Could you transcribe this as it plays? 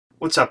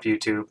What's up,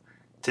 YouTube?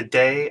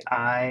 Today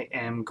I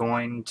am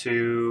going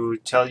to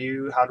tell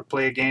you how to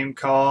play a game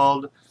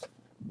called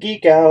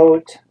Geek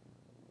Out.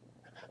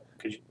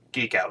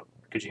 Geek Out.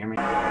 Could you hear me?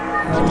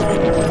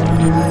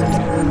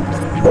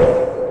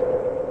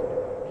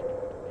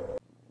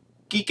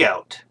 Geek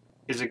Out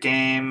is a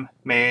game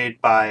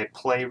made by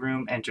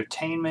Playroom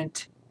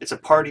Entertainment. It's a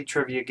party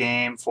trivia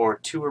game for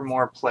 2 or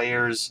more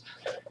players.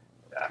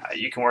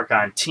 You can work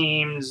on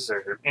teams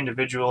or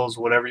individuals,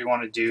 whatever you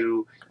want to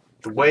do.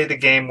 The way the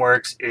game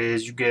works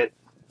is you get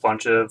a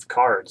bunch of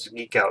cards,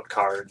 Geek Out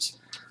cards.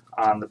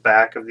 On the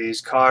back of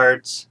these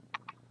cards,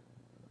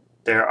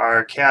 there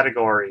are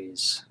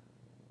categories.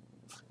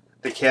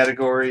 The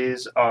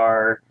categories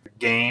are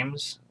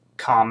games,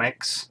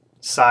 comics,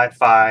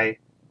 sci-fi,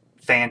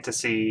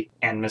 fantasy,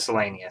 and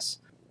miscellaneous.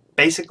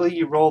 Basically,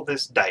 you roll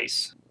this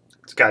dice.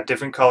 It's got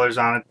different colors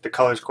on it. The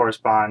colors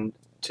correspond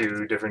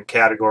to different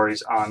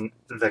categories on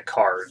the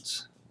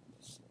cards.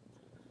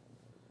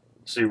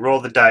 So you roll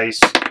the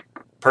dice,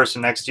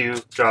 person next to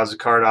you draws a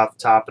card off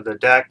the top of the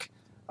deck.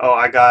 Oh,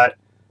 I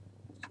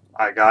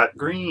got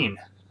green.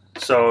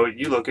 So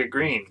you look at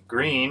green.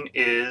 Green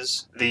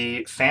is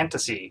the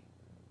fantasy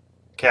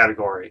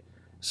category.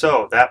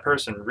 So that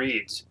person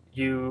reads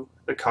you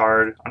the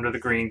card under the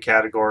green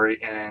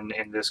category, and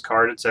in this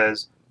card it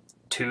says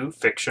 2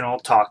 fictional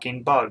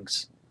talking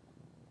bugs.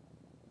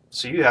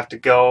 So you have to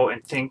go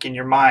and think in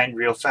your mind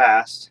real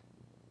fast,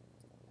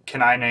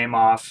 can I name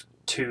off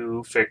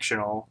 2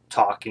 fictional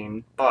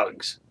talking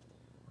bugs?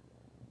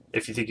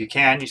 If you think you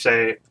can, you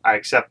say, I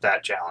accept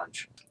that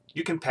challenge.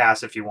 You can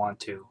pass if you want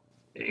to,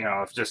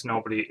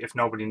 if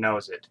nobody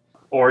knows it.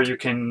 Or you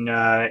can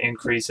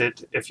increase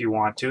it if you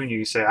want to, and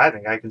you say, I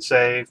think I can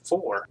say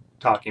 4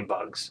 talking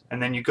bugs.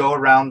 And then you go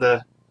around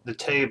the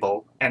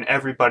table, and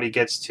everybody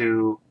gets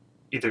to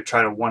either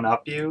try to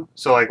one-up you.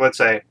 So like, let's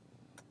say,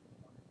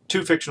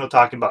 2 fictional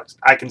talking bugs.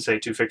 I can say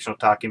 2 fictional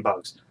talking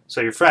bugs.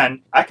 So your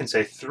friend, I can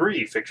say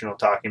 3 fictional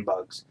talking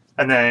bugs.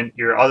 And then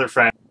your other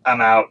friend, I'm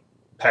out,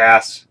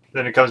 pass.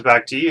 Then it comes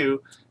back to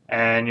you,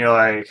 and you're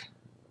like,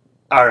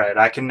 alright,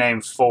 I can name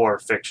 4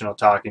 fictional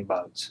talking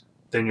bugs.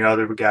 Then your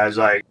other guy's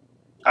like,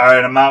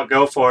 alright, I'm out,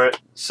 go for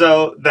it.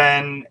 So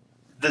then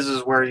this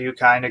is where you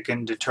kind of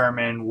can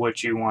determine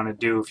what you want to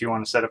do. If you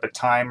want to set up a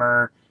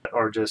timer,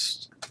 or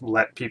just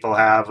let people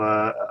have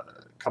a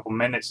couple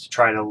minutes to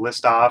try to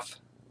list off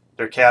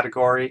their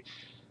category.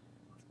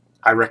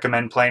 I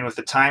recommend playing with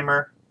a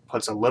timer.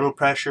 Puts a little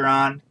pressure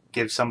on,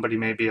 gives somebody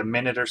maybe a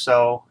minute or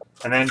so,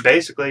 and then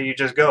basically you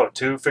just go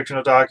 2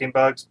 fictional talking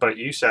bugs, but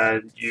you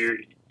said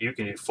you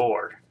can do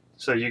 4.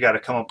 So you got to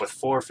come up with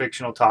 4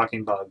 fictional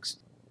talking bugs.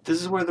 This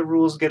is where the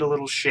rules get a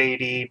little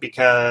shady,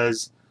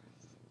 because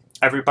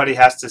everybody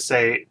has to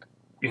say,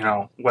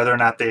 whether or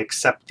not they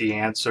accept the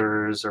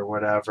answers or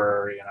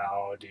whatever.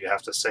 Do you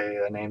have to say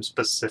a name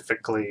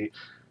specifically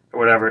or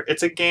whatever.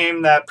 It's a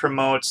game that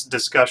promotes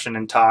discussion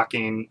and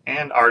talking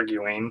and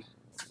arguing.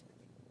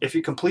 If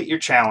you complete your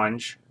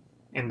challenge,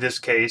 in this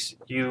case,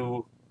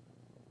 you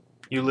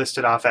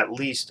listed off at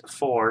least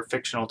 4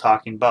 fictional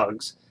talking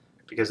bugs,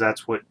 because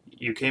that's what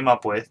you came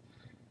up with.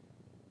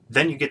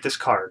 Then you get this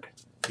card.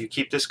 You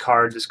keep this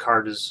card. This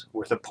card is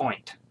worth a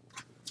point.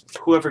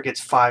 Whoever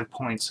gets 5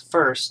 points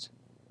first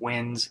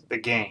wins the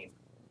game.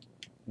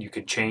 You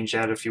could change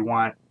that if you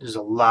want. There's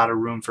a lot of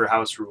room for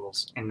house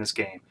rules in this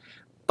game.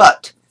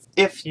 But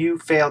if you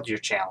failed your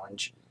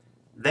challenge,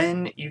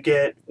 then you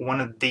get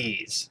one of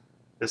these.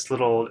 This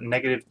little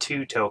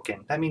 -2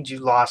 token. That means you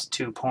lost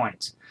 2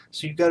 points.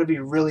 So you've got to be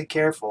really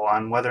careful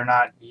on whether or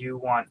not you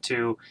want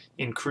to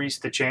increase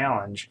the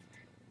challenge.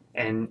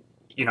 And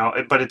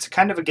but it's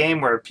kind of a game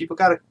where people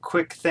got to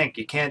quick think.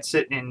 You can't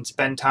sit and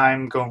spend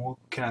time going, well,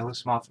 can I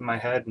list them off in my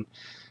head?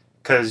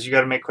 Because you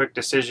got to make quick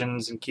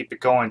decisions and keep it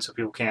going so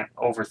people can't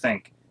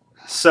overthink.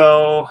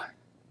 So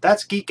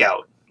that's Geek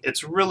Out.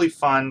 It's really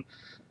fun.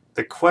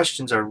 The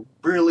questions are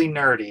really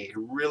nerdy,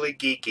 really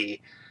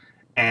geeky,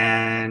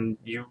 and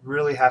you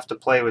really have to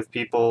play with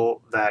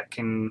people that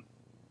can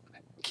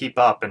keep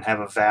up and have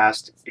a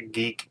vast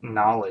geek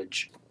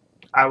knowledge.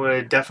 I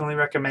would definitely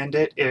recommend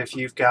it if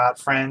you've got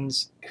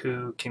friends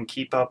who can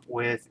keep up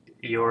with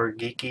your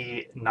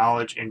geeky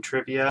knowledge in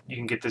trivia. You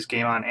can get this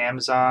game on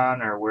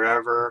Amazon or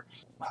wherever,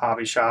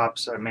 hobby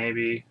shops or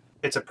maybe.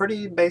 It's a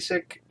pretty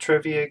basic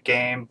trivia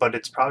game, but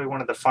it's probably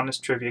one of the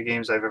funnest trivia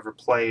games I've ever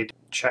played.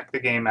 Check the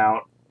game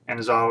out, and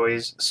as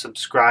always,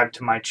 subscribe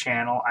to my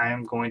channel. I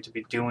am going to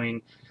be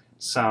doing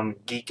some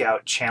Geek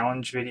Out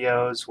challenge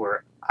videos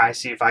where I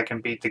see if I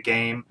can beat the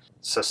game,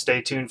 so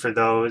stay tuned for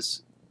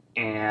those.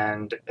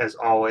 And as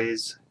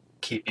always,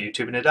 keep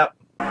YouTubing it up.